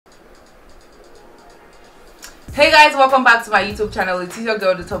Hey guys, welcome back to my YouTube channel. It's your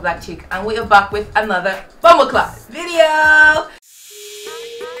girl, Thetallblackchic, and we are back with another Bumbleclad video.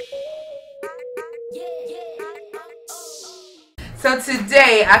 So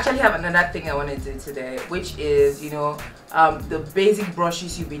today, I actually have another thing I want to do today, which is, the basic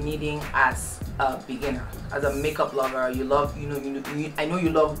brushes you'll be needing as a beginner, as a makeup lover. I know you love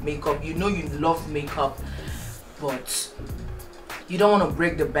makeup. You love makeup, but you don't want to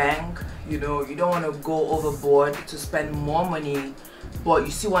break the bank. You don't want to go overboard to spend more money, but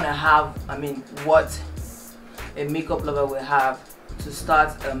you still want to have, what a makeup lover will have to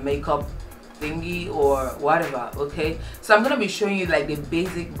start a makeup thingy or whatever. Okay, so I'm gonna be showing you like the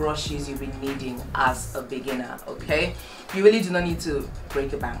basic brushes you'll be needing as a beginner. Okay, you really do not need to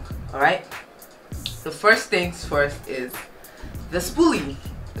break a bank. All right, the first things first is the spoolie.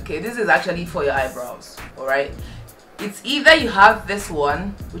 Okay, this is actually for your eyebrows. All right, it's either you have this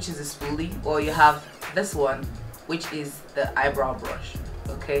one, which is a spoolie, or you have this one, which is the eyebrow brush.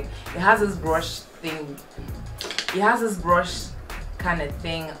 Okay, it has this brush thing, it has this brush kind of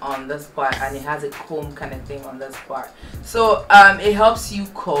thing on this part, and it has a comb kind of thing on this part. So it helps you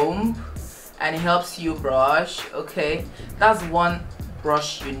comb and it helps you brush. Okay, that's one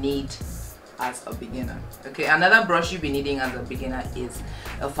brush you need as a beginner. Okay, another brush you'll be needing as a beginner is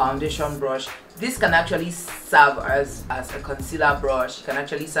a foundation brush. This can actually serve as a concealer brush. It can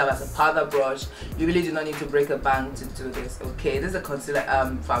actually serve as a powder brush. You really do not need to break a bank to do this. Okay, this is a concealer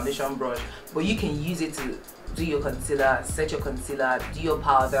foundation brush, but you can use it to do your concealer, set your concealer, do your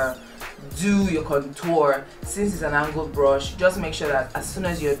powder, do your contour. Since it's an angled brush, just make sure that as soon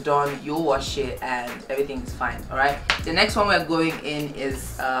as you're done, you'll wash it and everything is fine. All right, the next one we're going in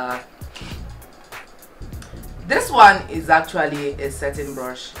is this one is actually a setting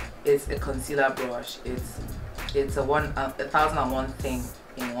brush. It's a concealer brush. It's a 1001 thing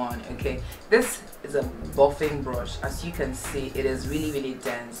in one. Okay, this is a buffing brush. As you can see, it is really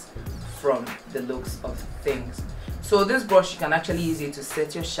dense from the looks of things. So this brush, you can actually use it to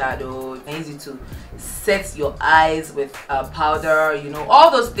set your shadow, you can use it to set your eyes with powder,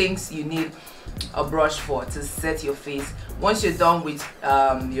 all those things you need a brush for, to set your face. Once you're done with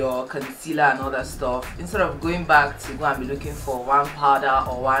your concealer and all that stuff, instead of going back to go and be looking for one powder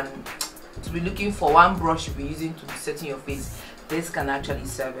or one brush you'll be using to be setting your face, this can actually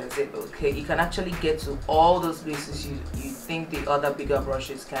serve as it. Okay, you can actually get to all those places you think the other bigger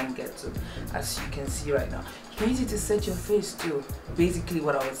brushes can get to. As you can see right now, you can use it to set your face too, basically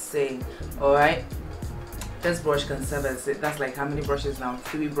what I was saying. All right, this brush can serve as it. That's like how many brushes now?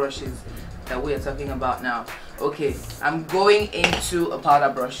 3 brushes that we are talking about now. Okay, I'm going into a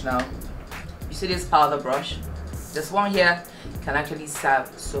powder brush now. You see this powder brush? This one here can actually serve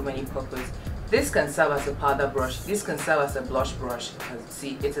so many purposes. This can serve as a powder brush. This can serve as a blush brush.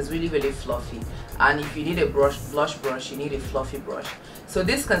 See, it is really fluffy. And if you need a blush brush, you need a fluffy brush. So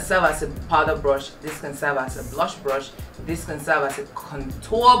this can serve as a powder brush. This can serve as a blush brush. This can serve as a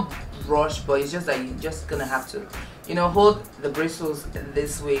contour brush. But it's just that you're just gonna have to, hold the bristles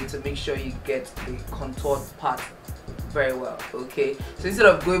this way to make sure you get the contour part very well. Okay, so instead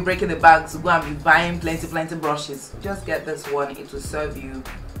of breaking the bank to go and be buying plenty brushes, just get this one. It will serve you,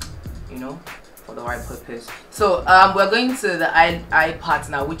 for the right purpose. So we're going to the eye part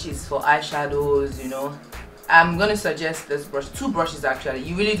now, which is for eyeshadows. I'm gonna suggest this brush, 2 brushes actually.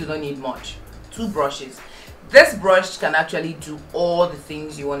 You really do not need much. 2 brushes. This brush can actually do all the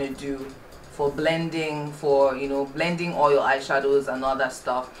things you want to do for blending, for blending all your eyeshadows and all that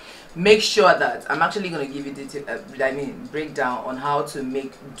stuff. Make sure that I'm actually going to give you the breakdown on how to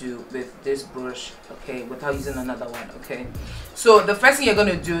make do with this brush, okay, without using another one. Okay, so the first thing you're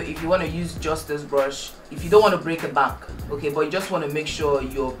going to do, if you want to use just this brush, if you don't want to break a bank, okay, but you just want to make sure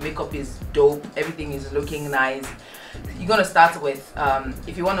your makeup is dope, everything is looking nice, you're going to start with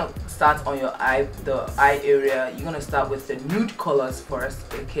if you want to start on your eye, the eye area, you're going to start with the nude colors first.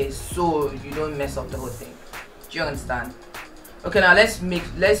 Okay, so you don't mess up the whole thing. Do you understand? Okay, now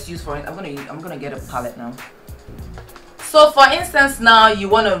let's use for it. I'm gonna get a palette now. So for instance, now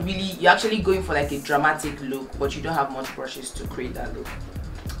you're actually going for like a dramatic look, but you don't have much brushes to create that look.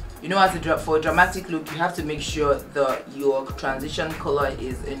 For a dramatic look, you have to make sure your transition color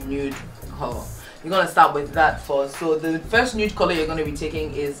is a nude color. You're gonna start with that first. So the first nude color you're gonna be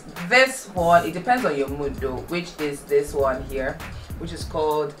taking is this one. It depends on your mood though, which is this one here, which is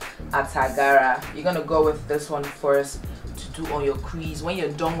called Atagara. You're gonna go with this one first to do on your crease. When you're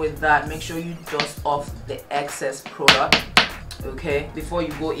done with that, make sure you dust off the excess product, okay, before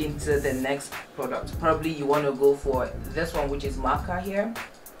you go into the next product. Probably you want to go for this one, which is marker here.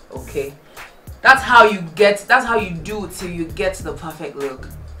 Okay, that's how you do till you get the perfect look.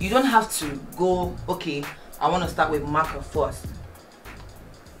 You don't have to go, okay, I want to start with marker first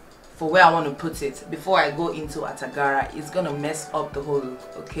for where I want to put it before I go into Atagara. It's gonna mess up the whole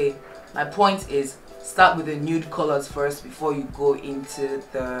look. Okay, my point is start with the nude colors first before you go into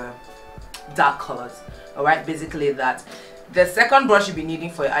the dark colors. All right, basically that. The second brush you'll be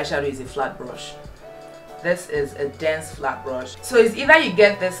needing for your eyeshadow is a flat brush. This is a dense flat brush. So it's either you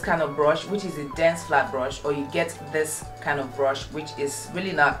get this kind of brush, which is a dense flat brush, or you get this kind of brush, which is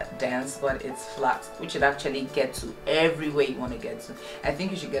really not dense, but it's flat, which should actually get to everywhere you want to get to. I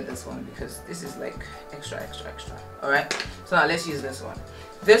think you should get this one because this is like extra. All right, so now let's use this one.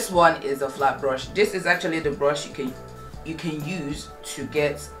 This one is a flat brush. This is actually the brush you can use to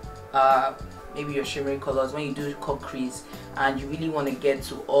get maybe your shimmery colors when you do cut crease and you really want to get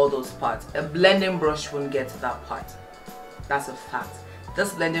to all those parts. A blending brush won't get to that part. That's a fact.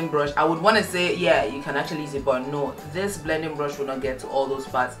 This blending brush, I would want to say yeah, you can actually use it, but no, this blending brush will not get to all those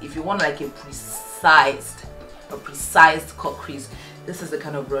parts. If you want like a precise cut crease, this is the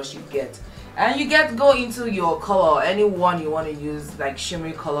kind of brush you get. And you go into your color, any one you want to use, like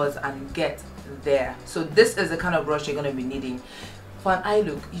shimmery colors, and get there. So this is the kind of brush you're going to be needing. For an eye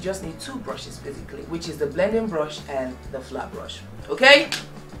look, you just need two brushes basically, which is the blending brush and the flat brush. Okay?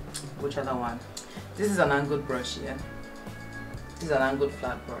 Which other one? This is an angled brush here. This is an angled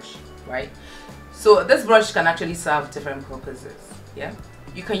flat brush, right? So this brush can actually serve different purposes. Yeah?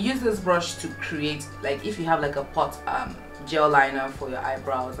 You can use this brush to create, like if you have like a pot gel liner for your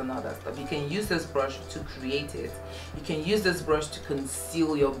eyebrows and all that stuff, you can use this brush to create it. You can use this brush to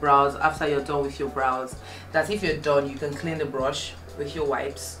conceal your brows after you're done with your brows. That if you're done, you can clean the brush with your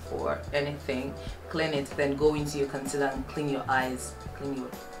wipes or anything, clean it, then go into your concealer and clean your eyes, clean your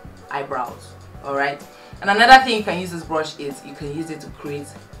eyebrows. All right. And another thing you can use this brush is you can use it to create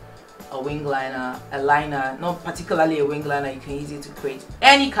a wing liner, a liner, not particularly a wing liner. You can use it to create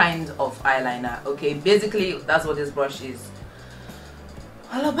any kind of eyeliner. Okay, basically that's what this brush is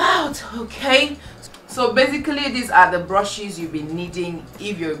all about. Okay, so basically these are the brushes you'll be needing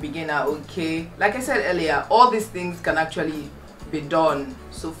if you're a beginner. Okay, like I said earlier, all these things can actually be done.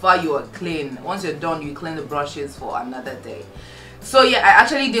 So far you are clean. Once you're done, you clean the brushes for another day. So yeah, I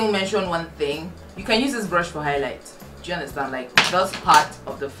actually didn't mention one thing. You can use this brush for highlight. Do you understand? Like this part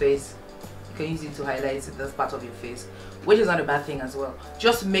of the face, you can use it to highlight this part of your face, which is not a bad thing as well.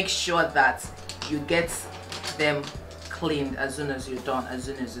 Just make sure that you get them cleaned as soon as you're done. As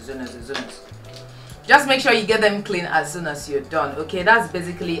soon as just make sure you get them clean as soon as you're done. Okay, that's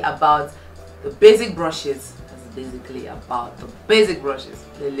basically about the basic brushes. Basically about the basic brushes.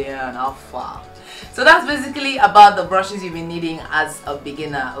 Lillian, how far? So that's basically about the brushes you've been needing as a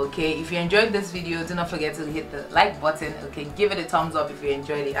beginner. Okay, if you enjoyed this video, do not forget to hit the like button. Okay, give it a thumbs up if you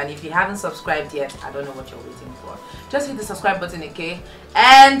enjoyed it, and if you haven't subscribed yet, I don't know what you're waiting for. Just hit the subscribe button. Okay,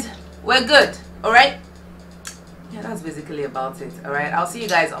 and we're good. All right, yeah, that's basically about it. All right, I'll see you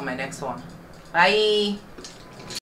guys on my next one. Bye.